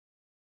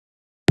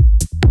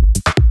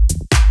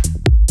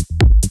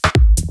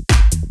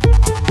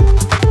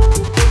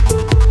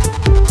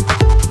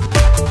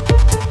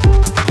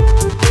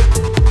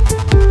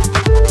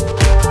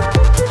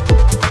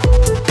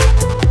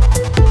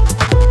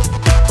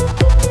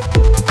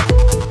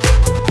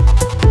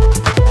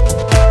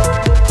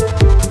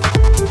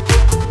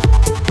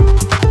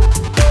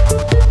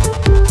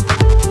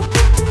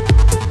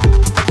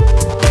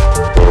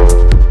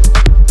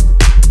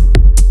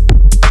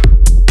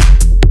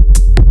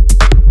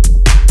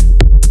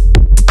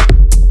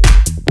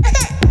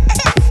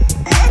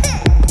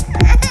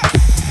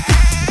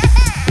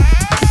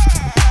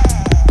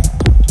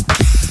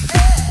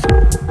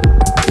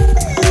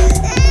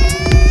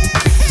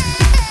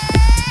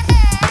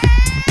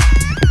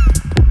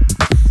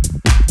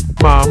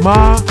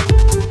Mama.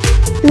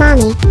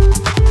 Mommy.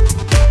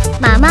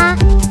 Mama.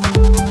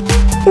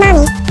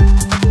 Mommy.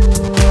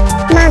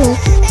 Mommy.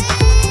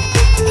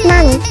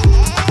 Mommy.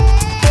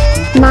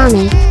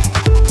 Mommy.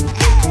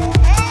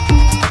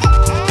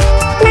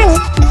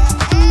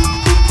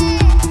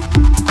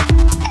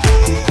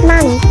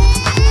 Mommy.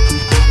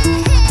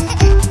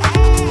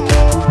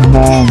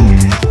 Mommy.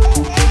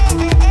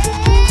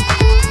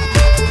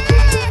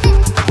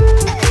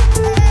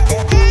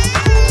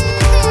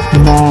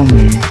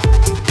 Mommy.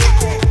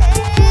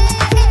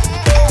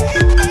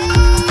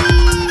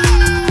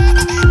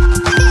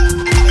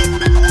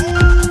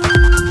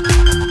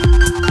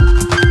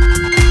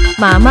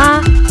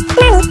 Mama.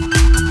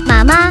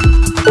 Mama.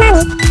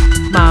 Mommy.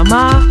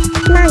 Mama.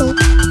 Mommy.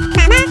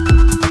 Mama.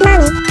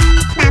 Mommy.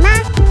 Mama.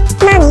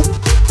 Mommy.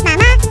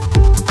 Mama.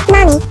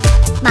 Mommy.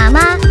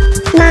 Mama.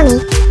 Mommy.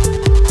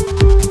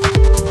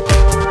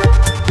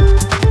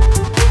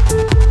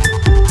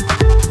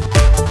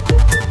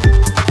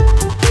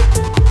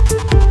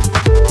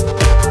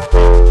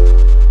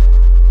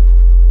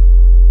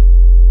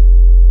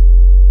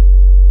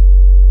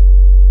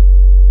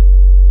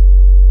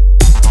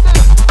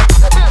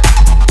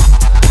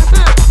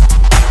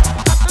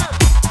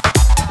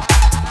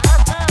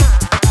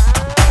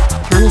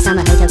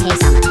 Kami-sama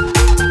Hotoke-sama.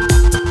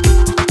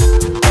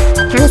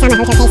 Kami-sama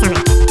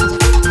Hotoke-sama.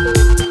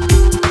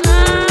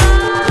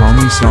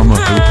 Kami-sama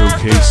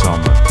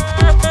Hotoke-sama.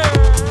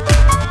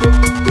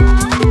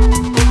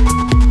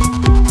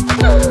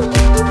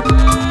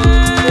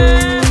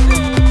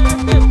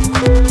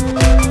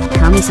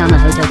 Kami-sama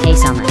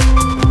Hotoke-sama.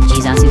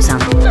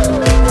 Jizasu-sama.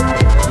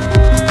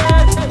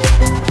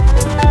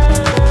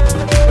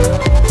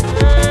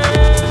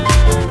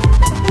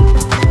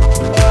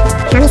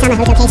 Kami-sama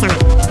Hotoke-sama.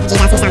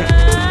 Jizasu-sama.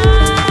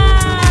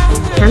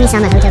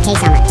 Kami-sama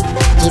Hotoke-sama.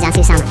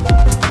 Jizasu-sama.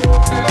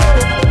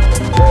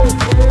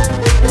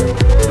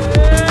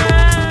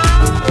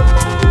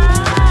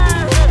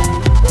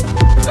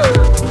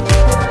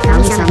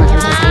 Kami-sama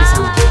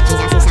Hotoke-sama.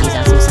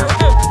 Jizasu-sama.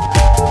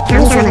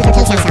 Kami-sama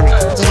Hotoke-sama.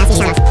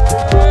 Jizasu-sama.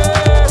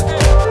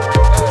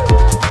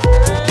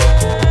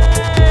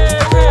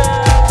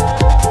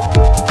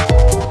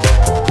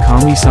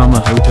 Kami-sama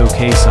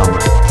Hotoke-sama.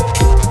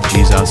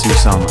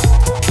 Jizasu-sama.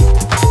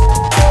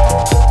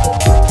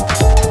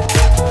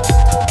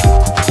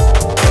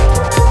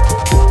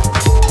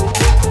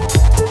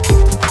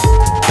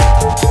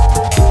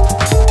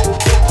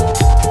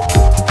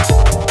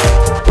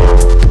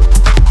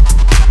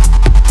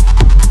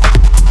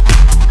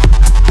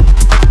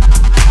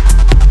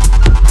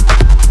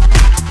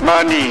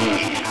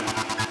 Money,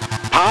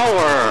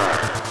 power,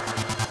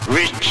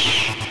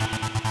 rich,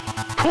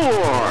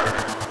 poor,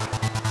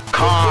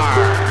 car,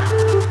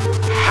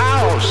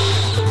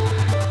 house,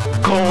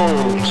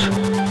 gold,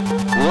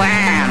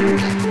 land,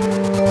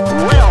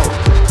 wealth,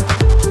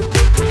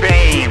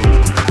 fame,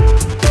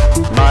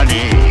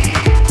 money,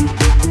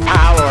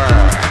 power,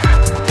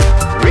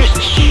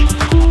 rich,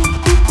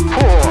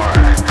 poor,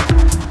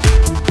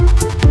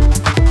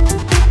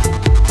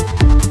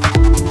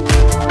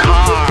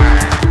 car,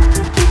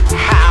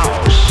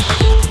 house,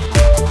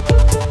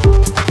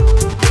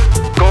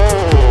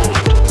 gold,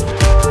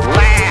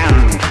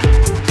 land,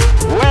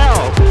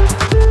 wealth,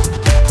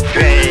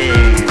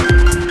 fame.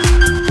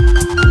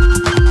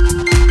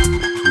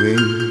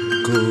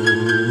 Twinkle,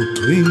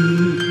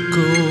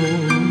 twinkle,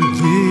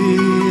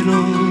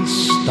 little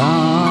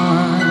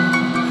star,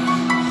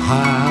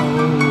 how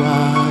I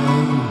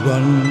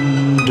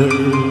wonder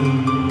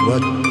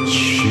what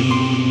you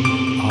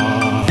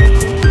are.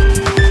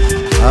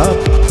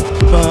 Up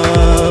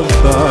above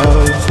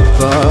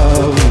the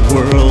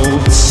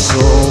world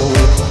so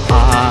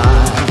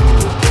high,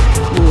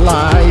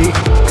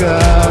 like a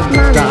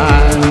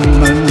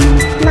diamond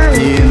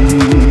in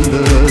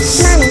the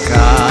sky.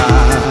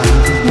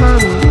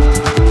 Mommy.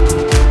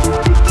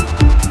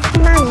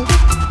 Mommy.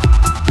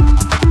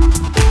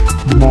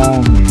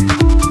 Mommy.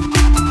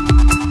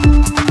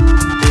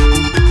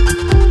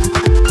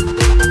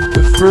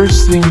 The first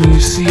thing you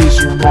see is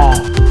your mom.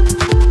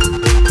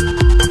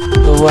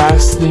 The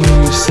last thing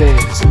you say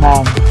is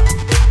mama.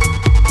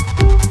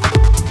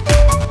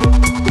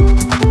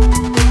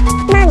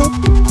 Mommy.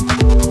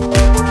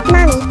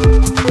 Mommy.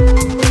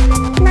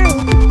 Mommy.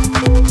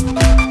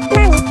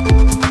 Mommy.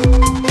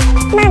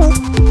 Mommy.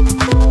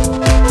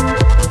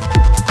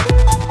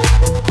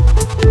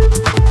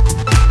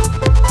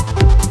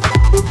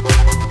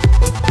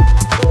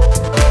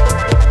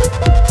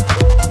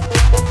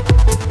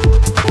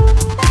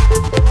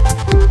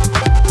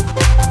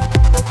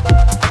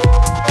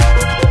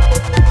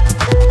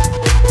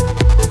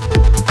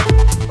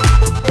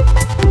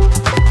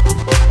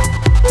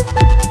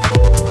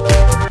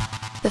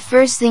 The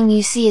first thing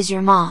you see is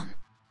your mom.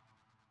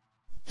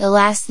 The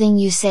last thing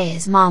you say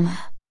is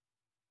mama.